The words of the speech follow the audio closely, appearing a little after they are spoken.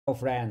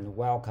Friend,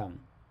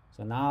 welcome.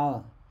 So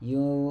now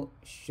you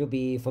should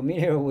be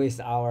familiar with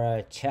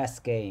our chess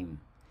game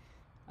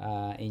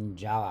in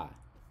Java.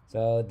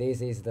 So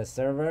this is the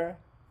server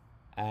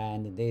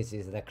and this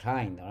is the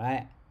client,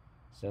 right?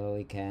 So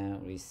we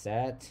can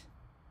reset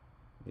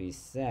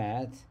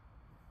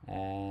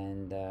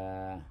and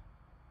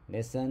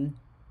listen,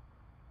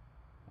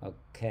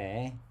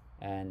 okay,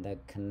 and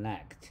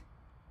connect.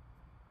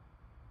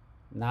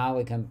 Now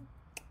we can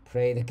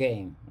play the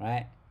game,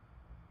 right?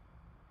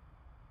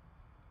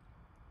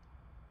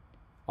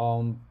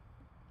 On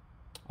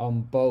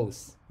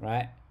both,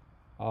 right?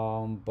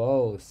 On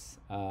both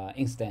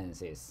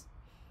instances.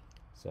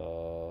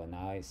 So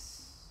now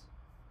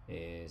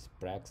it's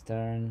Black's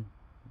turn,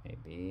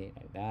 maybe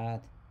like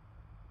that.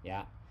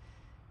 Yeah.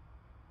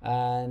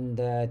 And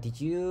did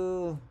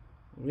you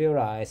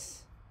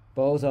realize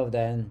both of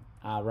them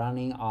are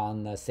running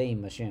on the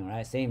same machine,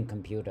 right? Same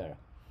computer.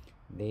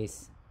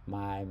 This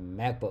my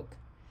MacBook.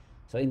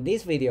 So in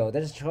this video,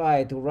 let's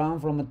try to run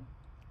from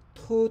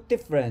two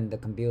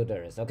different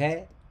computers,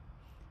 okay?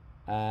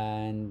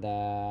 And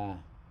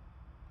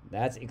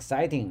that's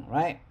exciting,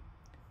 right?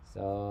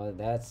 So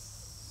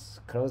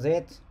let's close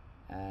it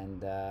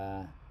and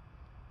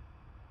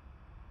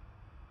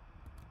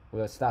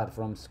we'll start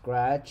from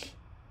scratch.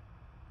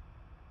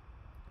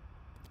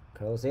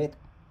 Close it.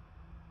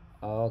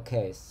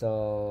 Okay,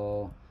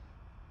 so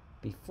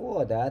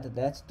before that,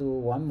 let's do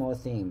one more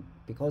thing,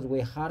 because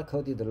we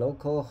hard-coded the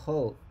local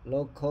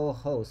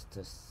host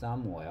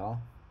somewhere.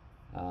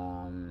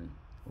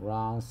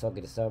 Run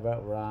socket server,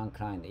 run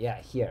client.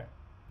 Yeah, here,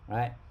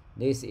 right?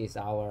 This is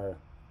our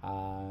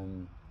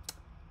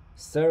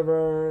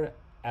server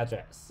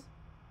address.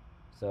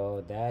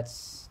 So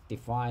that's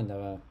defined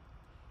a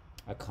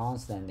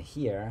constant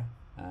here.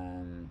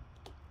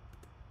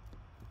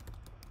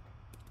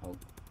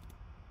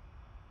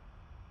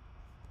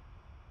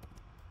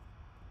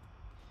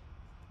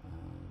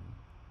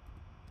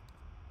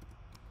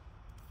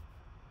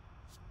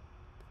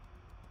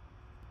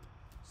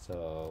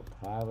 So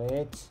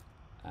private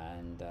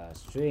and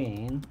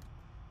string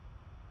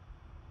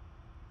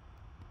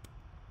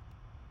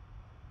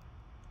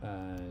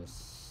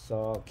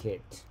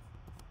socket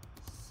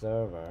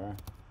server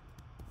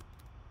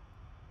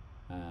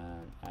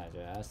and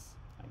address,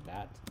 like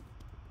that.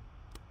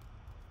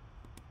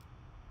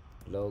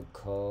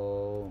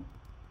 Local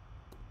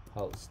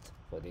host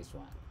for this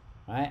one,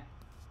 right?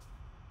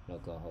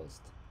 Local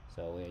host.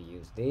 So we'll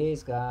use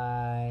this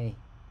guy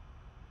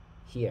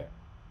here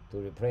to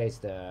replace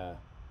the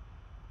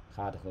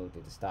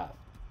hard-coded stuff.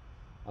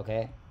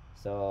 Okay,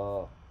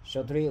 so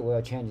shortly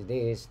we'll change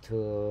this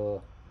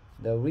to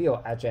the real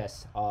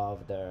address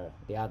of the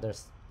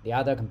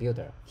other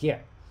computer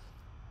here.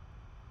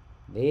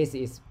 This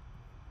is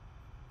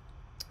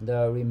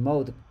the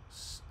remote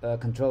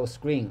control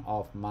screen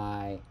of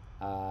my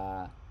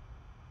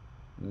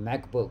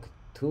MacBook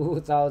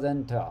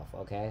 2012.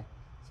 Okay,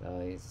 so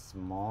it's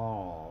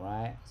small,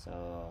 right?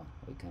 So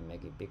we can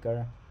make it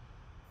bigger.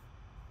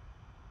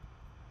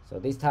 So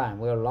this time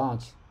we'll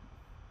launch.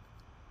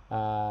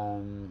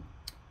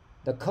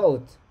 The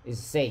code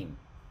is same,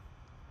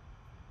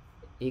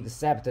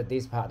 except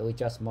this part we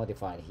just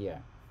modified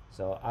here.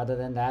 So other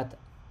than that,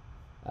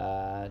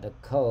 the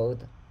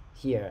code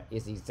here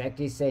is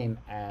exactly same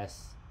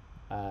as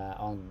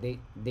on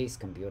this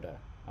computer.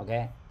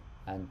 Okay,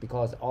 and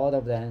because all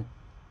of them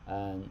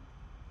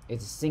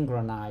it's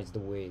synchronized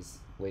with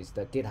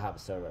the GitHub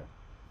server.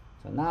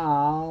 So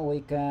now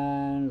we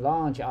can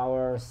launch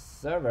our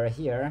server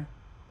here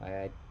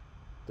by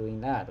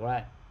doing that,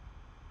 right?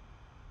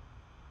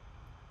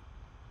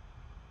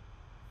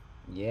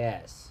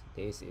 Yes,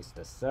 this is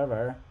the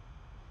server.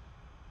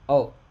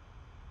 Oh,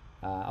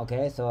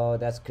 okay, so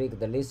let's click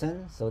the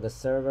listen. So the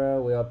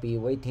server will be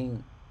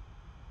waiting.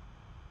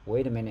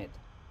 Wait a minute.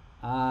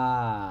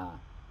 I'm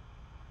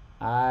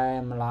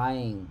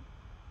lying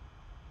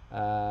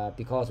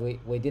because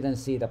we didn't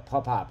see the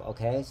pop-up.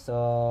 Okay,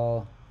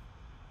 so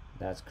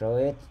let's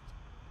close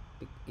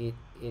it.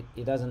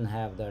 It doesn't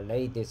have the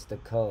latest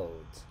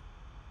code,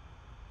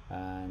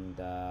 and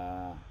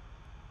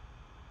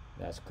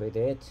let's quit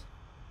it.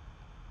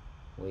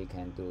 We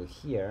can do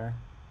here,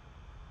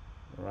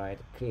 right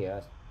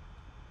clear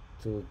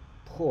to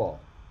pull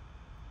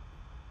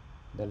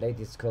the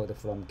latest code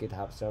from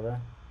GitHub server.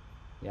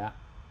 Yeah,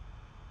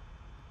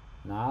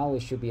 now we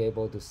should be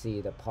able to see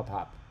the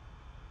pop-up.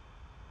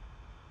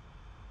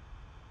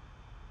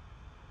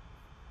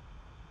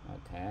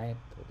 Okay,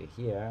 put it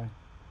here,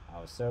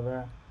 our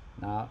server.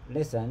 Now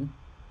listen.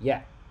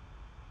 Yeah,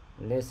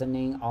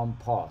 listening on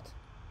port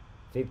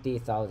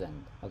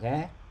 50,000.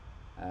 Okay,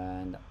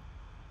 and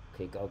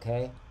click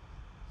OK.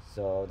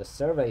 So the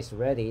server is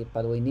ready,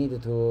 but we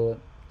need to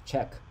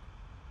check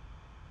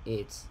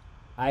its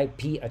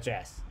IP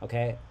address.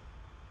 Okay,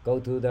 go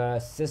to the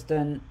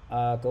system,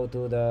 go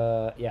to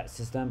the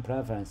system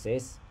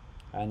preferences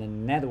and the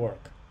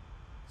network.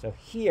 So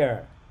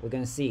here we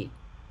can see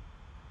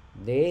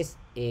this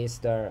is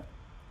the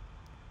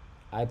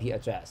IP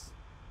address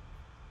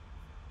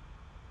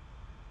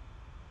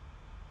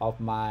of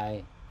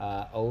my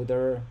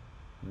older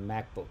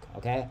MacBook.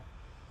 Okay,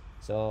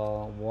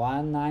 so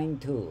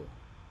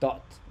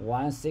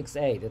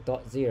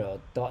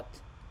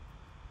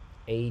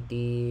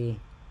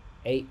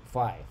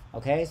 192.168.0.8085.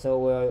 okay, so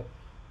we'll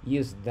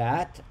use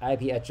that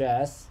IP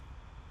address.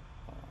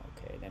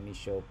 Okay, let me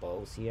show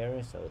both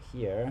here. So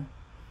here,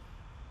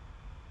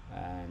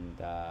 and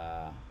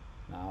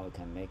now we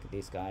can make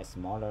this guy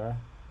smaller,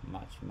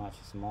 much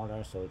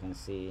smaller, so we can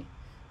see.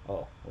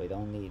 Oh, we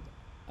don't need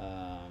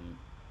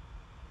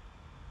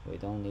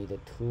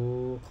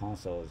two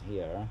consoles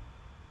here.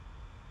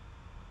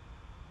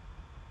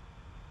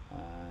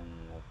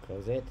 And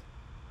close it.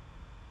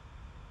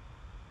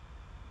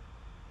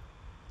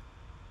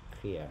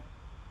 Clear.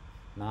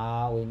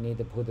 Now we need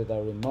to put the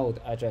remote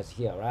address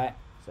here, right?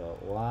 So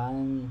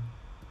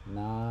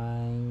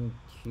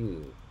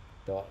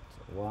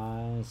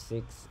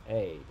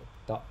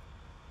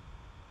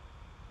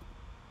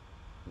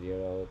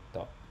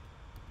 192.168.0.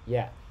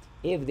 Yeah,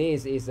 if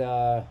this is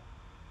the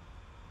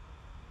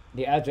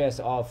address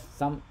of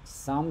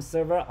some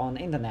server on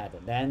the internet,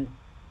 then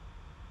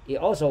it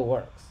also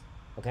works.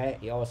 Okay,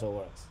 it also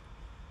works.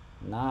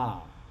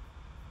 Now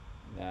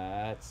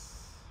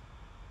let's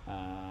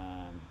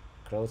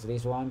close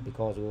this one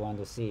because we want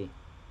to see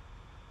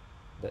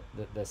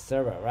the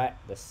server, right?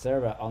 The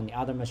server on the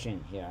other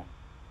machine here.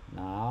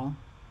 Now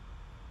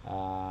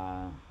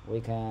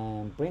we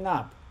can bring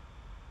up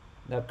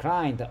the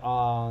client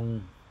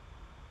on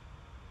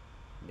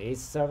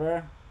this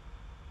server.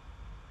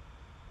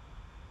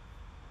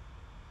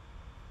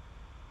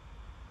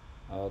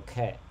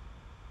 Okay,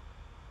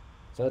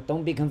 so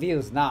don't be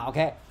confused now.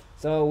 Okay,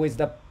 so with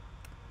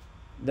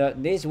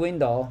this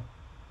window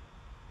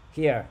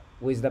here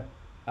with the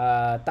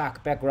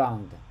dark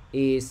background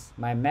is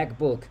my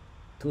MacBook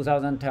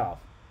 2012,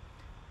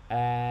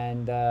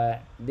 and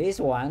this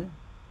one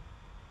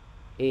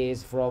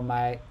is from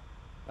my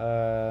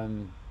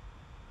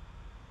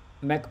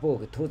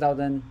MacBook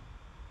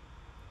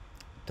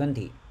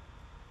 2020.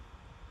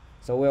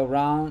 So we'll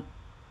run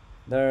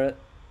the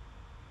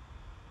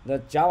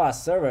Java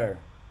server.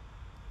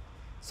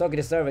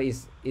 Socket server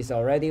is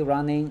already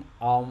running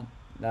on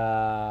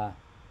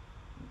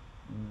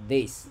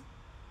this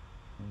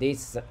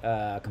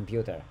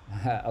computer.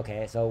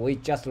 Okay, so we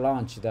just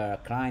launched the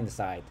client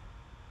side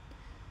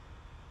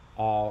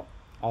on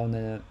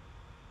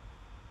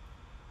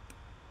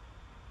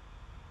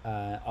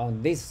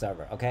this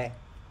server. Okay,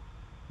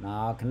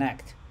 now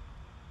connect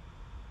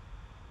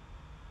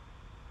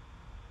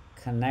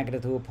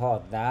to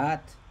port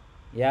that.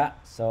 Yeah,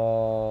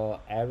 so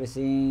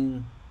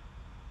everything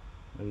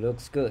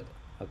looks good.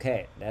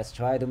 Okay, let's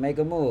try to make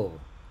a move.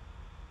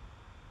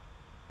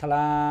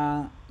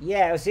 Ta-da!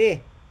 Yeah, you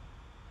see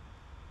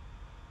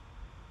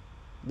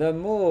the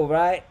move,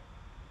 right,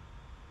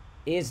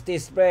 is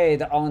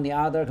displayed on the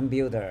other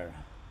computer.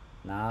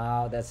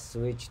 Now let's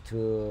switch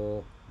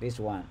to this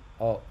one.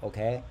 Oh,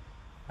 okay,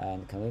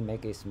 and can we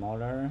make it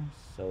smaller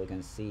so we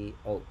can see?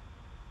 Oh,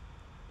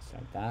 it's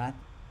like that.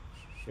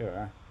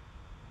 Sure,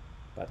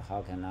 but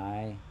how can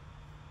I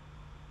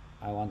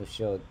want to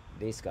show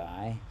this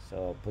guy,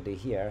 so put it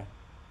here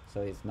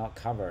so it's not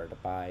covered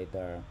by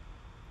the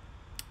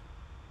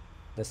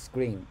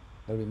screen,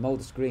 the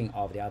remote screen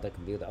of the other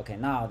computer. Okay,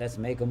 now let's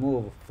make a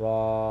move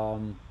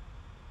from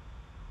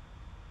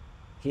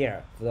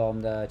here,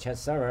 from the chat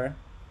server.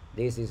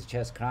 This is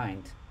chat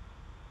client.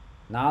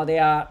 Now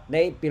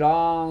they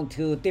belong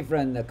to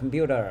different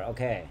computer.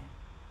 Okay,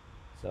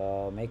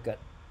 so make a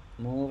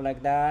move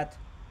like that.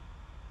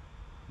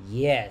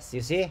 Yes,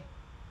 you see,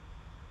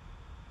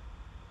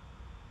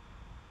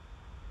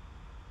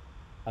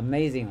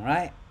 amazing,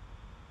 right?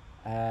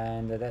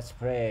 And let's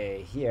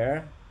play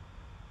here,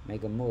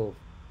 make a move.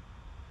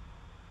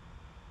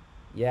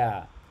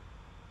 Yeah,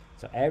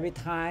 so every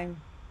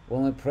time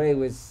when we play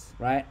with,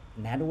 right,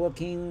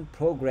 networking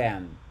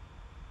program,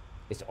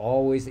 it's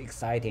always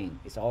exciting.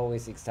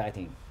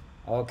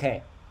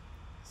 Okay,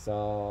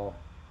 so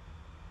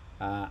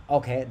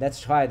okay,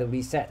 let's try the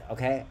reset.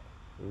 Okay,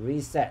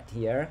 reset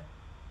here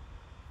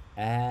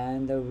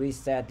and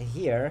reset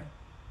here.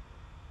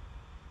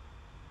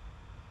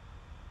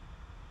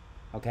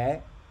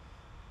 Okay,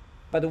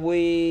 but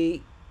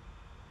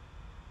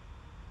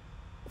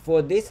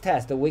for this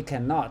test we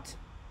cannot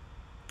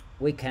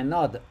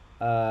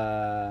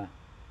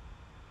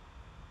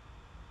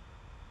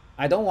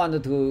I don't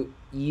want to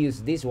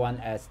use this one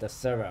as the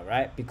server,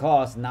 right?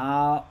 Because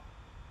now,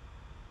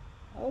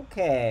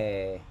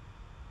 okay,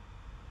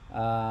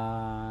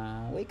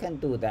 we can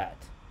do that,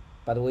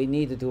 but we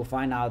need to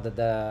find out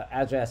the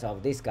address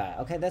of this guy.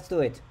 Okay, let's do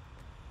it.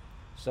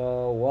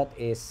 So what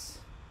is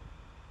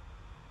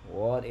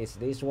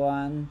this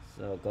one?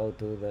 So go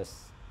to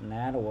this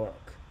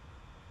network.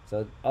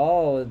 So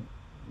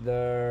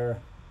the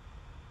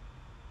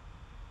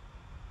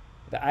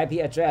IP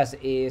address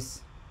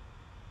is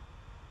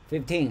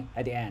 15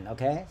 at the end.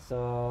 Okay,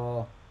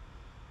 so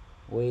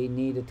we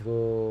need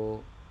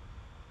to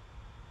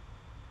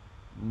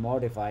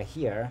modify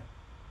here,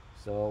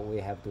 so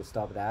we have to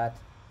stop that.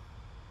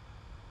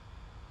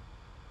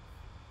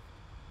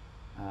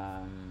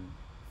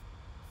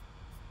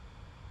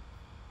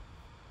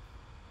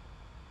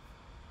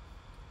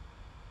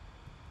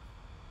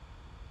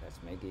 let's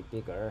make it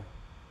bigger.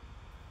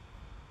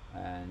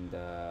 And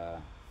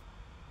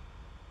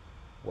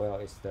well,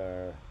 it's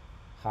the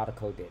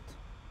hard-coded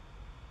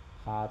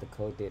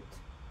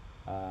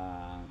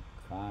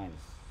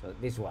clients. So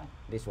this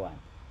one.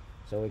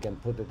 So we can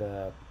put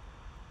the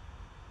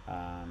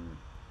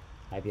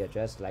IP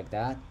address like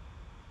that.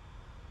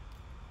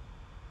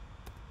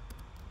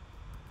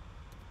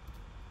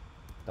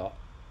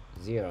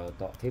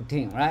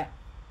 .0.15, right?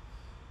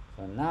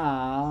 So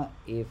now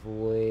if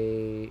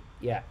we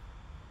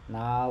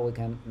now we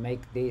can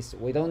make this.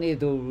 We don't need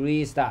to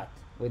restart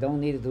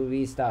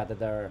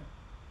the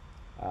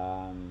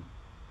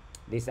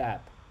this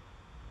app.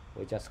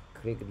 We just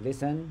click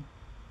listen,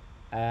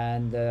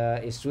 and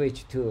it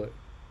switch to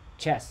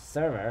chest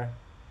server.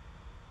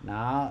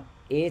 Now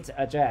its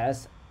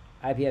address,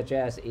 IP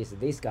address, is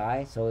this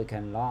guy, so we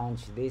can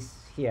launch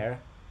this here.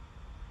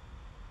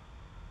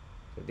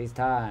 So this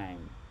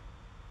time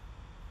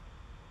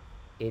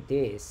it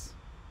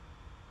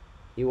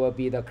will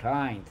be the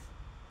client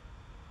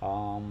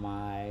on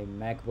my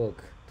MacBook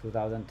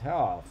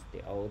 2012,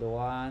 the old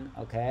one.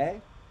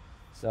 Okay,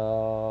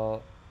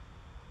 so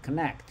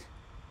connect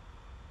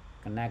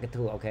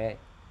to, okay,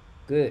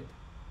 good.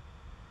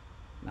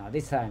 Now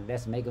this time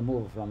let's make a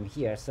move from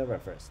here, server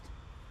first.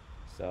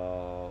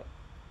 So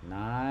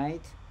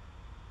night,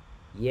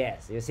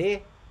 yes, you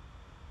see,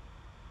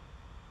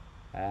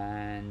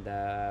 and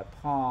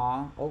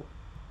Pong. Oh,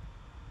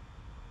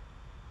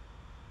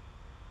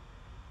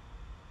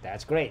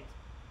 that's great.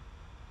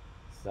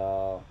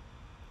 So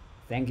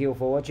thank you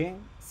for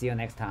watching. See you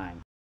next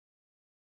time.